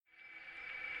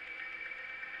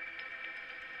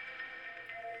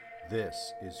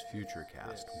This is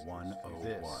FutureCast 101.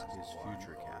 This is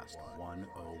FutureCast 101.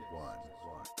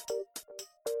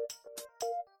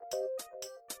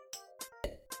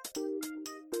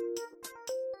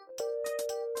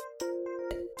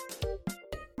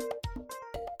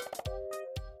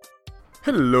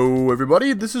 Hello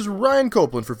everybody, this is Ryan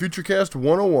Copeland for FutureCast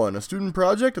 101, a student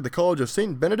project at the College of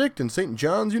St. Benedict and St.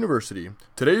 John's University.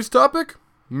 Today's topic,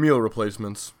 meal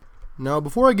replacements. Now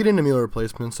before I get into meal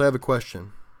replacements, I have a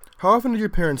question. How often did your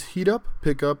parents heat up,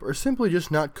 pick up, or simply just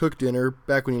not cook dinner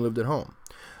back when you lived at home?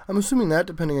 I'm assuming that,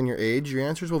 depending on your age, your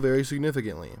answers will vary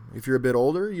significantly. If you're a bit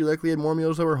older, you likely had more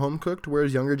meals that were home-cooked,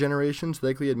 whereas younger generations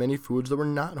likely had many foods that were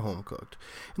not home-cooked.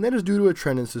 And that is due to a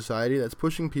trend in society that's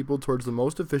pushing people towards the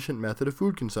most efficient method of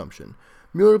food consumption.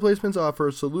 Meal replacements offer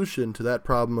a solution to that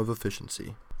problem of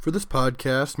efficiency. For this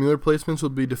podcast, meal replacements will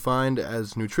be defined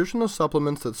as nutritional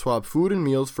supplements that swap food and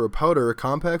meals for a powder or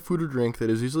compact food or drink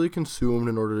that is easily consumed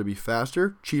in order to be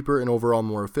faster, cheaper, and overall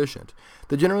more efficient.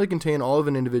 They generally contain all of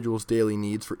an individual's daily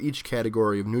needs for each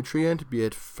category of nutrient, be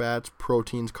it fats,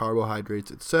 proteins,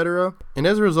 carbohydrates, etc. And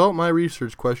as a result, my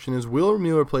research question is, will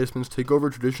meal replacements take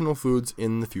over traditional foods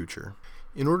in the future?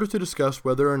 In order to discuss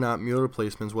whether or not meal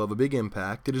replacements will have a big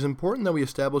impact, it is important that we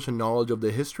establish a knowledge of the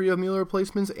history of meal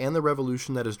replacements and the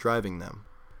revolution that is driving them.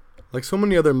 Like so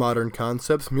many other modern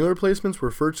concepts, meal replacements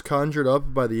were first conjured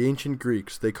up by the ancient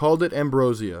Greeks. They called it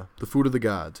ambrosia, the food of the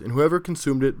gods, and whoever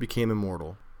consumed it became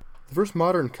immortal. The first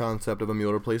modern concept of a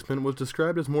meal replacement was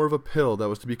described as more of a pill that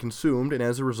was to be consumed and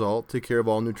as a result take care of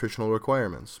all nutritional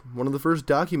requirements. One of the first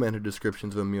documented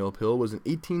descriptions of a meal pill was in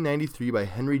 1893 by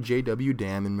Henry J.W.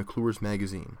 Dam in McClure's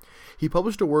magazine. He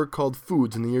published a work called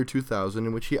Foods in the year 2000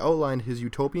 in which he outlined his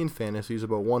utopian fantasies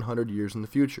about 100 years in the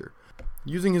future.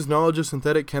 Using his knowledge of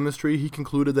synthetic chemistry, he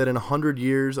concluded that in 100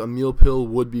 years a meal pill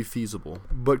would be feasible.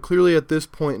 But clearly at this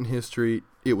point in history,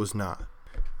 it was not.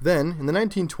 Then, in the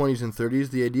 1920s and 30s,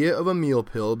 the idea of a meal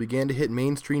pill began to hit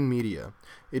mainstream media.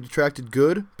 It attracted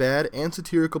good, bad, and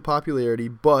satirical popularity,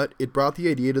 but it brought the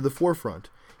idea to the forefront.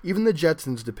 Even the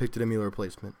Jetsons depicted a meal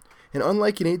replacement. And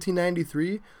unlike in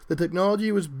 1893, the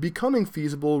technology was becoming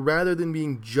feasible rather than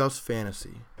being just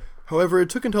fantasy. However, it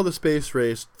took until the space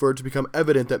race for it to become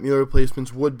evident that meal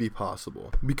replacements would be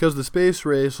possible, because the space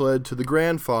race led to the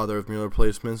grandfather of meal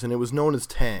replacements, and it was known as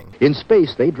Tang. In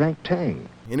space, they drank Tang.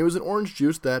 And it was an orange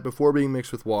juice that, before being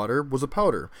mixed with water, was a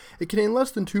powder. It contained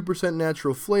less than 2%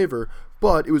 natural flavor,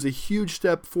 but it was a huge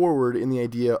step forward in the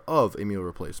idea of a meal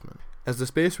replacement. As the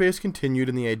space race continued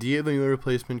and the idea of a meal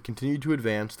replacement continued to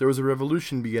advance, there was a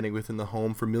revolution beginning within the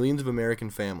home for millions of American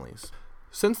families.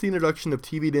 Since the introduction of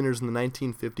TV dinners in the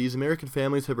 1950s, American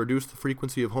families have reduced the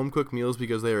frequency of home-cooked meals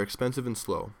because they are expensive and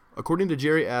slow. According to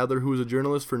Jerry Adler, who is a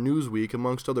journalist for Newsweek,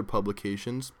 amongst other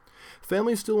publications,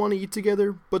 families still want to eat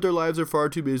together, but their lives are far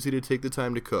too busy to take the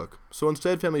time to cook. So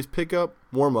instead, families pick up,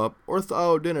 warm up, or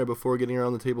thaw out dinner before getting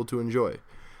around the table to enjoy.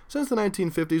 Since the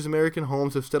 1950s, American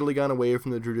homes have steadily gone away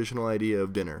from the traditional idea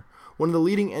of dinner. One of the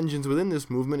leading engines within this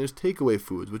movement is takeaway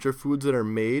foods, which are foods that are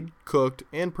made, cooked,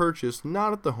 and purchased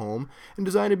not at the home and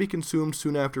designed to be consumed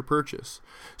soon after purchase.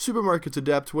 Supermarkets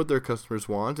adapt to what their customers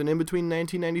want, and in between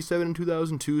 1997 and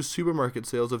 2002, supermarket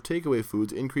sales of takeaway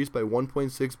foods increased by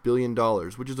 $1.6 billion,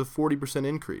 which is a 40%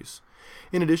 increase.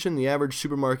 In addition, the average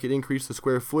supermarket increased the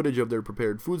square footage of their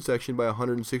prepared food section by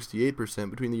 168%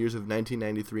 between the years of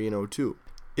 1993 and 2002.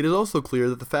 It is also clear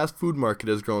that the fast food market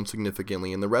has grown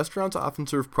significantly, and the restaurants often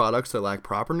serve products that lack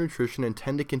proper nutrition and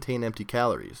tend to contain empty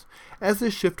calories. As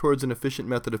this shift towards an efficient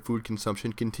method of food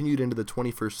consumption continued into the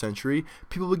 21st century,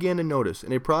 people began to notice,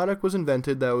 and a product was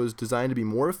invented that was designed to be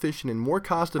more efficient and more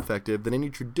cost-effective than any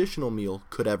traditional meal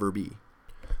could ever be.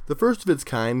 The first of its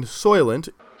kind, Soylent,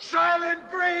 Silent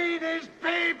breed is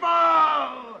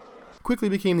people! quickly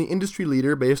became the industry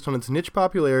leader based on its niche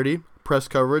popularity, press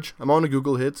coverage, amount of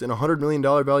Google hits, and a $100 million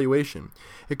valuation.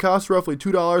 It costs roughly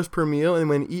 $2 per meal, and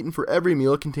when eaten for every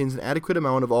meal, contains an adequate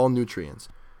amount of all nutrients.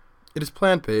 It is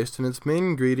plant-based, and its main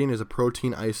ingredient is a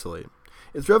protein isolate.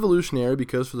 It's revolutionary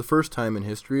because for the first time in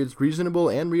history, it's reasonable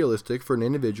and realistic for an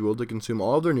individual to consume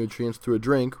all of their nutrients through a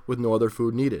drink with no other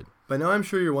food needed. By now I'm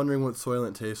sure you're wondering what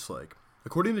Soylent tastes like.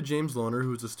 According to James Lohner,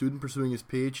 who is a student pursuing his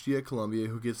PhD at Columbia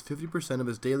who gets 50% of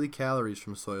his daily calories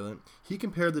from Soylent, he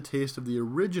compared the taste of the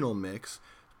original mix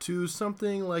to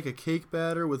something like a cake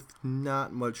batter with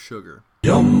not much sugar.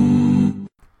 Yum!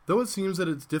 Though it seems that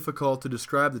it's difficult to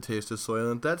describe the taste of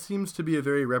Soylent, that seems to be a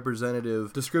very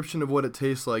representative description of what it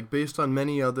tastes like based on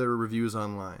many other reviews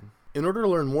online. In order to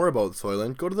learn more about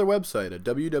Soylent, go to their website at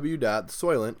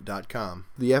www.soylent.com.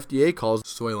 The FDA calls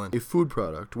Soylent a food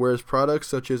product, whereas products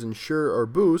such as Ensure or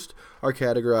Boost are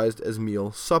categorized as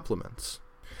meal supplements.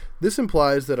 This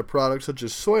implies that a product such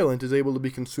as Soylent is able to be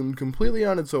consumed completely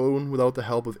on its own without the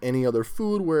help of any other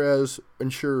food, whereas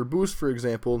Ensure or Boost, for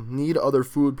example, need other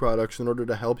food products in order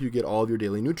to help you get all of your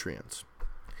daily nutrients.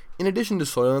 In addition to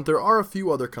Soylent, there are a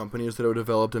few other companies that have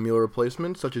developed a meal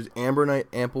replacement, such as Ambronite,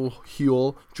 Ample,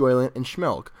 Huel, Joylant, and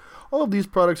Schmelk. All of these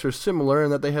products are similar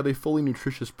in that they have a fully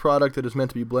nutritious product that is meant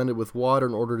to be blended with water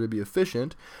in order to be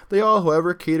efficient. They all,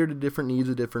 however, cater to different needs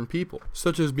of different people,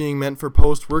 such as being meant for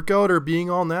post-workout or being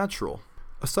all natural.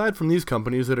 Aside from these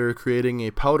companies that are creating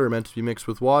a powder meant to be mixed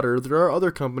with water, there are other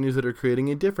companies that are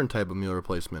creating a different type of meal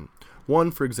replacement.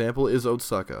 One, for example, is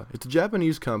Otsuka. It's a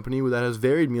Japanese company that has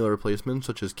varied meal replacements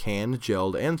such as canned,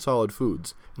 gelled, and solid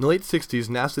foods. In the late 60s,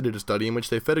 NASA did a study in which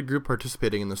they fed a group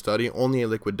participating in the study only a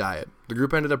liquid diet. The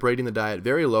group ended up rating the diet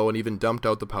very low and even dumped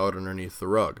out the powder underneath the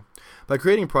rug. By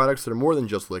creating products that are more than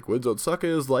just liquids, Otsuka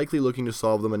is likely looking to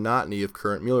solve the monotony of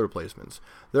current meal replacements.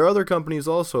 There are other companies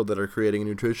also that are creating a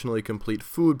nutritionally complete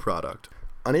food product.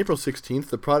 On April 16th,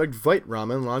 the product Vite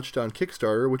Ramen launched on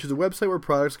Kickstarter, which is a website where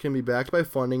products can be backed by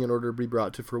funding in order to be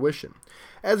brought to fruition.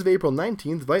 As of April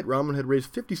 19th, Vite Ramen had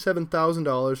raised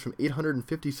 $57,000 from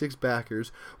 856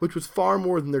 backers, which was far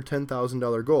more than their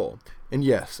 $10,000 goal. And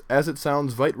yes, as it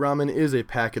sounds, Vite Ramen is a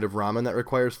packet of ramen that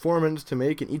requires 4 minutes to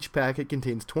make, and each packet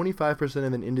contains 25%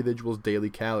 of an individual's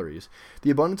daily calories. The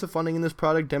abundance of funding in this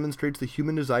product demonstrates the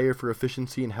human desire for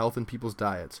efficiency and health in people's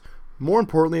diets. More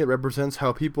importantly, it represents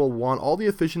how people want all the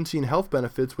efficiency and health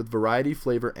benefits with variety,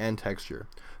 flavor, and texture.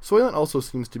 Soylent also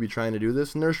seems to be trying to do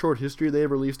this. In their short history, they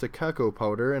have released a cacao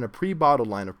powder and a pre-bottled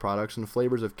line of products in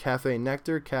flavors of cafe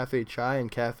nectar, cafe chai, and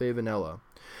cafe vanilla.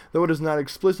 Though it is not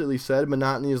explicitly said,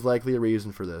 monotony is likely a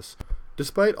reason for this.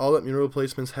 Despite all that meal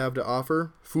replacements have to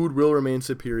offer, food will remain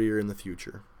superior in the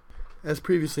future. As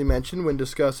previously mentioned when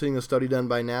discussing a study done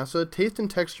by NASA, taste and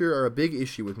texture are a big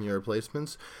issue with meal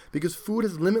replacements because food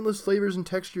has limitless flavors and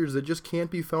textures that just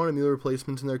can't be found in meal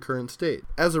replacements in their current state.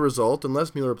 As a result,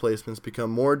 unless meal replacements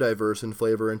become more diverse in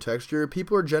flavor and texture,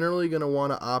 people are generally going to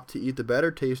want to opt to eat the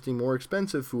better tasting, more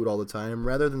expensive food all the time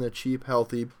rather than the cheap,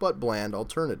 healthy, but bland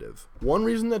alternative. One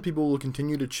reason that people will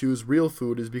continue to choose real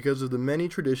food is because of the many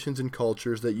traditions and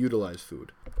cultures that utilize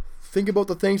food. Think about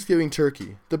the Thanksgiving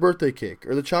turkey, the birthday cake,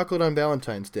 or the chocolate on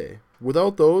Valentine's Day.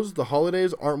 Without those, the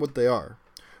holidays aren't what they are.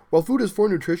 While food is for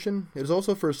nutrition, it is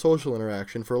also for social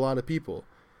interaction for a lot of people.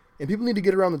 And people need to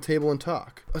get around the table and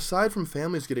talk. Aside from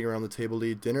families getting around the table to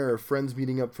eat dinner or friends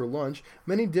meeting up for lunch,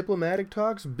 many diplomatic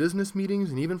talks, business meetings,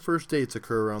 and even first dates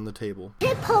occur around the table.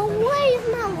 Hippo,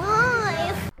 where's my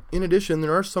life? In addition,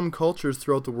 there are some cultures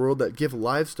throughout the world that give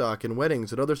livestock in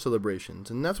weddings and other celebrations,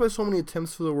 and that's why so many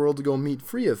attempts for the world to go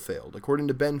meat-free have failed, according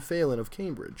to Ben Phelan of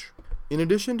Cambridge. In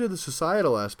addition to the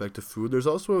societal aspect of food, there's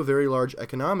also a very large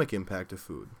economic impact of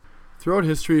food. Throughout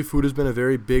history, food has been a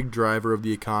very big driver of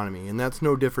the economy, and that's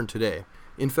no different today.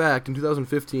 In fact, in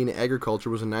 2015, agriculture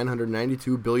was a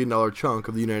 $992 billion chunk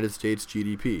of the United States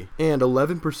GDP, and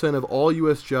 11% of all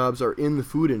U.S. jobs are in the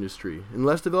food industry. In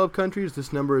less developed countries,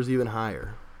 this number is even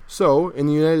higher. So, in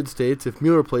the United States, if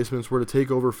meal replacements were to take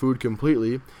over food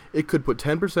completely, it could put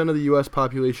 10% of the U.S.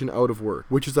 population out of work,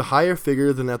 which is a higher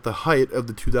figure than at the height of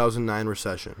the 2009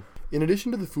 recession. In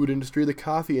addition to the food industry, the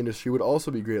coffee industry would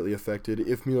also be greatly affected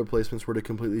if meal replacements were to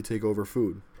completely take over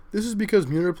food. This is because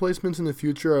meal replacements in the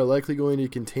future are likely going to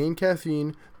contain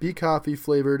caffeine, be coffee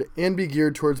flavored, and be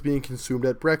geared towards being consumed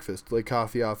at breakfast, like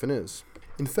coffee often is.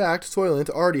 In fact, Soylent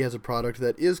already has a product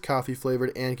that is coffee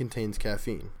flavored and contains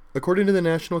caffeine. According to the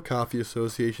National Coffee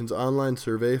Association's online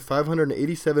survey,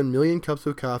 587 million cups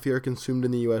of coffee are consumed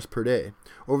in the U.S. per day.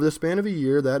 Over the span of a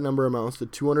year, that number amounts to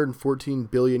 214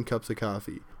 billion cups of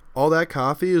coffee. All that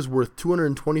coffee is worth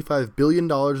 $225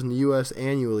 billion in the U.S.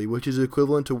 annually, which is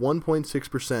equivalent to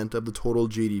 1.6% of the total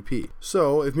GDP.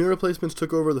 So, if meal replacements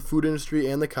took over the food industry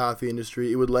and the coffee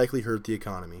industry, it would likely hurt the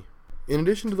economy. In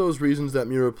addition to those reasons that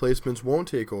meal replacements won't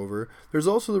take over, there's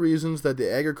also the reasons that the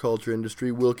agriculture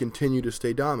industry will continue to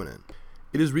stay dominant.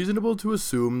 It is reasonable to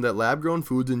assume that lab-grown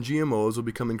foods and GMOs will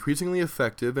become increasingly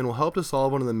effective and will help to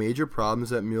solve one of the major problems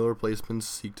that meal replacements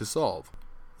seek to solve: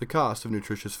 the cost of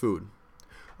nutritious food.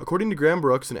 According to Graham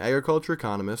Brooks, an agriculture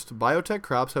economist, biotech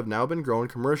crops have now been grown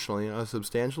commercially on a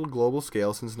substantial global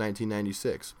scale since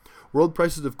 1996. World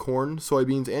prices of corn,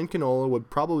 soybeans, and canola would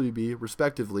probably be,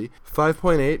 respectively,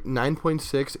 5.8%,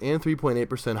 9.6%, and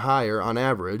 3.8% higher on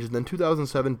average than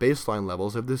 2007 baseline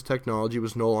levels if this technology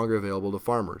was no longer available to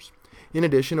farmers. In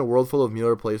addition, a world full of meal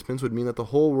replacements would mean that the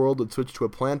whole world would switch to a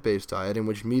plant-based diet in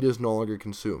which meat is no longer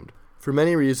consumed. For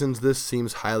many reasons, this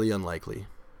seems highly unlikely.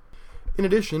 In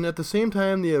addition, at the same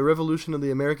time the revolution of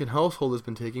the American household has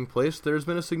been taking place, there has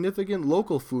been a significant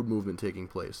local food movement taking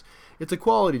place. It's a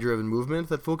quality-driven movement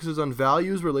that focuses on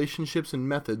values, relationships, and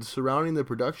methods surrounding the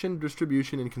production,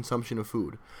 distribution, and consumption of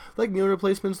food. Like meal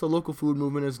replacements, the local food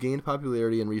movement has gained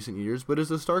popularity in recent years, but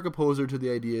is a stark opposer to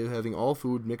the idea of having all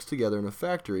food mixed together in a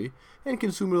factory and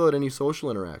consumed without any social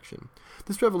interaction.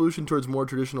 This revolution towards more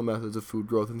traditional methods of food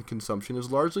growth and consumption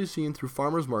is largely seen through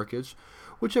farmers' markets,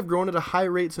 which have grown at a high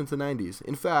rate since the 90s.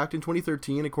 In fact, in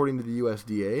 2013, according to the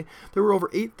USDA, there were over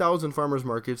 8,000 farmers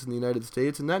markets in the United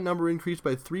States, and that number increased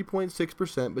by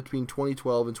 3.6% between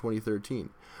 2012 and 2013.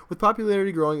 With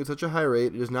popularity growing at such a high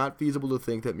rate, it is not feasible to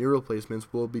think that meal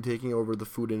replacements will be taking over the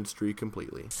food industry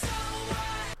completely.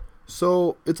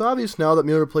 So, it's obvious now that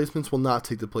meal replacements will not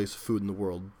take the place of food in the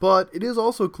world, but it is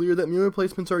also clear that meal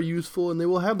replacements are useful and they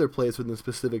will have their place within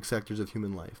specific sectors of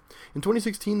human life. In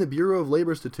 2016, the Bureau of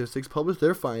Labor Statistics published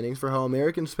their findings for how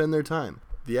Americans spend their time.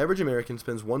 The average American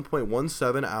spends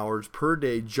 1.17 hours per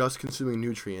day just consuming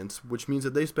nutrients, which means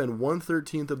that they spend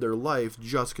 1/13 of their life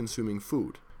just consuming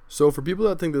food. So for people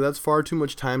that think that that's far too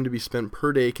much time to be spent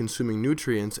per day consuming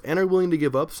nutrients and are willing to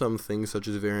give up some things such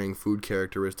as varying food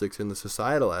characteristics and the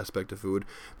societal aspect of food,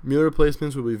 meal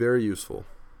replacements will be very useful.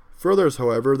 Further,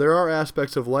 however, there are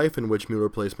aspects of life in which meal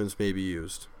replacements may be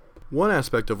used. One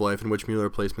aspect of life in which meal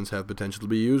replacements have potential to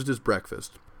be used is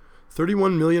breakfast.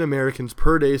 31 million Americans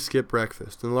per day skip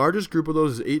breakfast, and the largest group of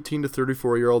those is 18 to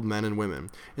 34-year-old men and women,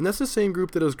 and that's the same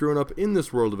group that has grown up in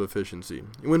this world of efficiency.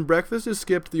 And when breakfast is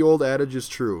skipped, the old adage is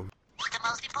true. The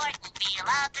most important meal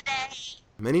of the day.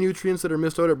 Many nutrients that are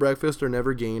missed out at breakfast are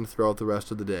never gained throughout the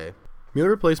rest of the day. Meal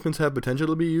replacements have potential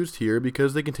to be used here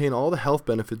because they contain all the health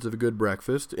benefits of a good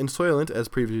breakfast, and Soylent, as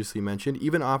previously mentioned,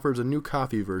 even offers a new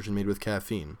coffee version made with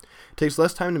caffeine. It takes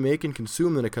less time to make and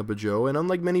consume than a cup of joe, and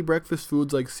unlike many breakfast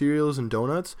foods like cereals and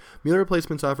donuts, meal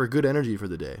replacements offer good energy for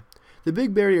the day. The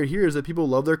big barrier here is that people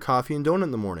love their coffee and donut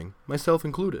in the morning, myself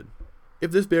included.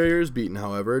 If this barrier is beaten,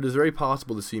 however, it is very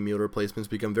possible to see meal replacements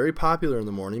become very popular in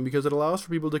the morning because it allows for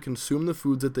people to consume the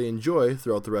foods that they enjoy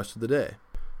throughout the rest of the day.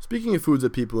 Speaking of foods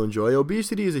that people enjoy,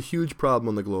 obesity is a huge problem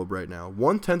on the globe right now.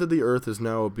 1/10 of the earth is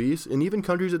now obese, and even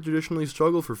countries that traditionally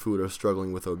struggle for food are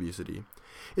struggling with obesity.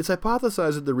 It's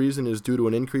hypothesized that the reason is due to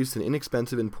an increase in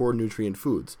inexpensive and poor nutrient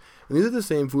foods, and these are the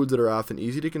same foods that are often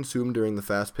easy to consume during the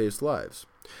fast-paced lives.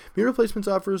 Meal replacements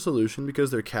offer a solution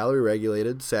because they're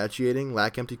calorie-regulated, satiating,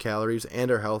 lack empty calories, and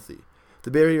are healthy. The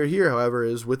barrier here, however,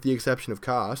 is, with the exception of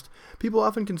cost, people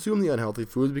often consume the unhealthy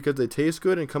foods because they taste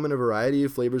good and come in a variety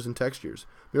of flavors and textures.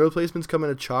 Meal replacements come in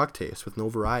a chalk taste with no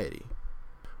variety.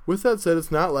 With that said,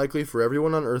 it's not likely for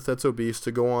everyone on Earth that's obese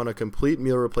to go on a complete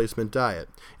meal replacement diet.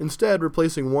 Instead,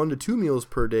 replacing 1 to 2 meals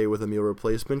per day with a meal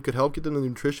replacement could help get them the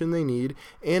nutrition they need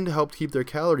and help keep their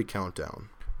calorie count down.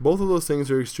 Both of those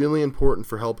things are extremely important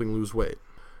for helping lose weight.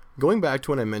 Going back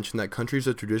to when I mentioned that countries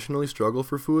that traditionally struggle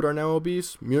for food are now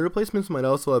obese, meal replacements might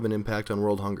also have an impact on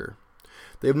world hunger.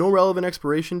 They have no relevant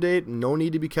expiration date, no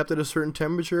need to be kept at a certain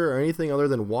temperature, or anything other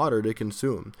than water to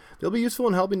consume. They'll be useful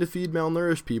in helping to feed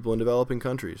malnourished people in developing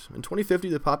countries. In 2050,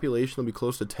 the population will be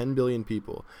close to 10 billion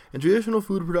people, and traditional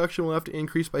food production will have to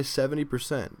increase by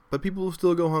 70%, but people will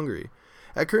still go hungry.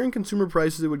 At current consumer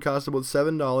prices, it would cost about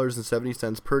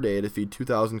 $7.70 per day to feed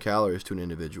 2,000 calories to an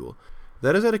individual.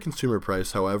 That is at a consumer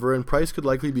price, however, and price could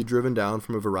likely be driven down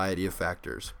from a variety of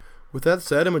factors. With that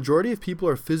said, a majority of people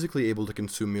are physically able to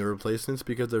consume meal replacements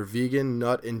because they're vegan,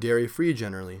 nut, and dairy-free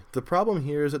generally. The problem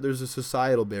here is that there's a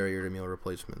societal barrier to meal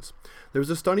replacements. There was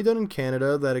a study done in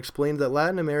Canada that explained that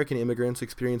Latin American immigrants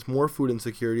experience more food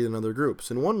insecurity than other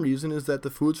groups, and one reason is that the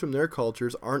foods from their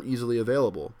cultures aren't easily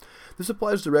available. This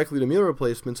applies directly to meal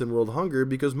replacements and world hunger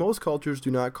because most cultures do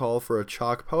not call for a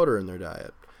chalk powder in their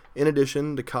diet. In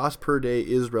addition, the cost per day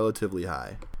is relatively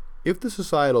high. If the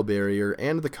societal barrier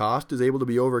and the cost is able to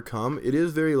be overcome, it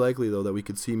is very likely, though, that we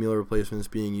could see meal replacements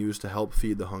being used to help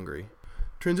feed the hungry.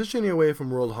 Transitioning away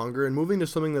from world hunger and moving to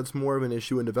something that's more of an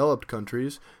issue in developed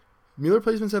countries, meal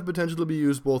replacements have potential to be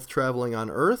used both traveling on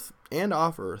Earth and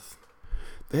off Earth.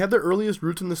 They have their earliest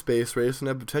roots in the space race and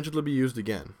have potential to be used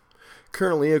again.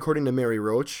 Currently, according to Mary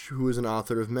Roach, who is an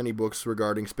author of many books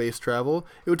regarding space travel,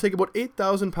 it would take about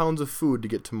 8,000 pounds of food to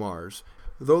get to Mars.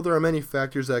 Though there are many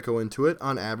factors that go into it,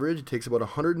 on average, it takes about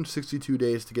 162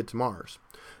 days to get to Mars.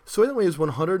 Soylent weighs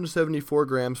 174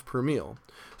 grams per meal.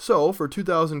 So, for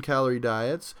 2,000 calorie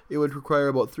diets, it would require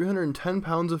about 310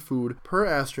 pounds of food per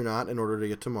astronaut in order to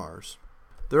get to Mars.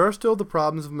 There are still the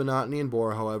problems of monotony and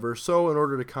bore, however, so in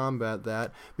order to combat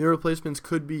that, meal replacements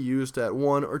could be used at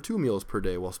 1 or 2 meals per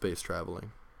day while space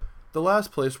traveling. The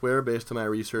last place where, based on my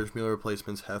research, meal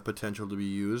replacements have potential to be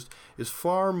used is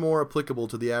far more applicable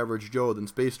to the average Joe than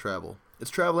space travel. It's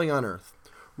traveling on Earth.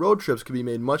 Road trips can be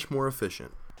made much more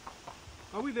efficient.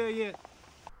 Are we there yet?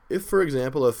 If, for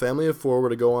example, a family of 4 were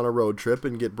to go on a road trip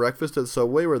and get breakfast at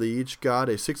Subway where they each got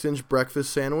a 6-inch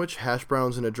breakfast sandwich, hash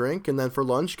browns, and a drink, and then for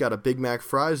lunch got a Big Mac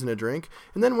fries and a drink,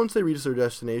 and then once they reach their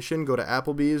destination, go to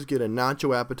Applebee's, get a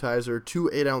nacho appetizer,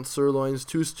 2 8-ounce sirloins,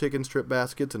 2 chicken strip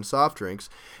baskets, and soft drinks,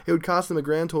 it would cost them a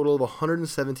grand total of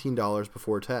 $117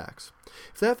 before tax.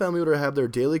 If that family were to have their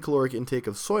daily caloric intake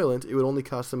of Soylent, it would only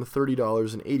cost them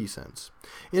 $30.80.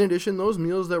 In addition, those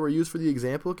meals that were used for the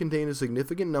example contained a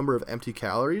significant number of empty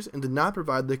calories and did not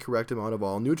provide the correct amount of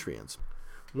all nutrients.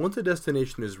 Once a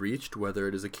destination is reached, whether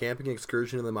it is a camping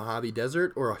excursion in the Mojave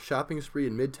Desert or a shopping spree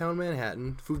in Midtown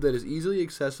Manhattan, food that is easily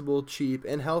accessible, cheap,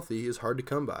 and healthy is hard to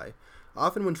come by.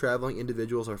 Often when traveling,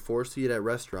 individuals are forced to eat at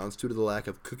restaurants due to the lack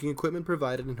of cooking equipment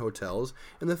provided in hotels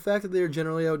and the fact that they are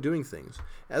generally out doing things.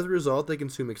 As a result, they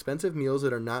consume expensive meals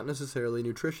that are not necessarily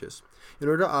nutritious. In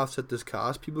order to offset this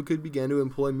cost, people could begin to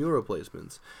employ meal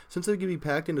replacements. Since they can be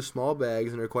packed into small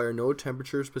bags and require no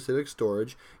temperature-specific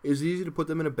storage, it is easy to put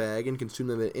them in a bag and consume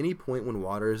them at any point when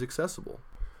water is accessible.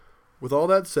 With all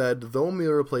that said, though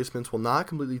meal replacements will not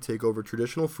completely take over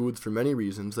traditional foods for many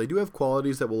reasons, they do have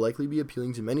qualities that will likely be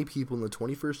appealing to many people in the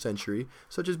 21st century,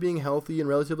 such as being healthy and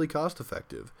relatively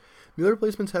cost-effective. Meal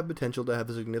replacements have potential to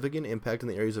have a significant impact in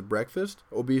the areas of breakfast,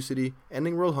 obesity,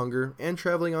 ending world hunger, and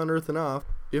traveling on Earth and off,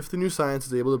 if the new science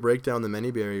is able to break down the many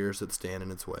barriers that stand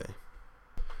in its way.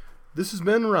 This has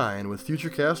been Ryan with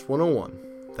FutureCast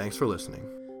 101. Thanks for listening.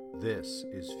 This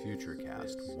is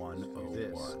FutureCast 101.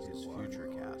 This is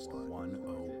FutureCast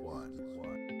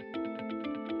 101.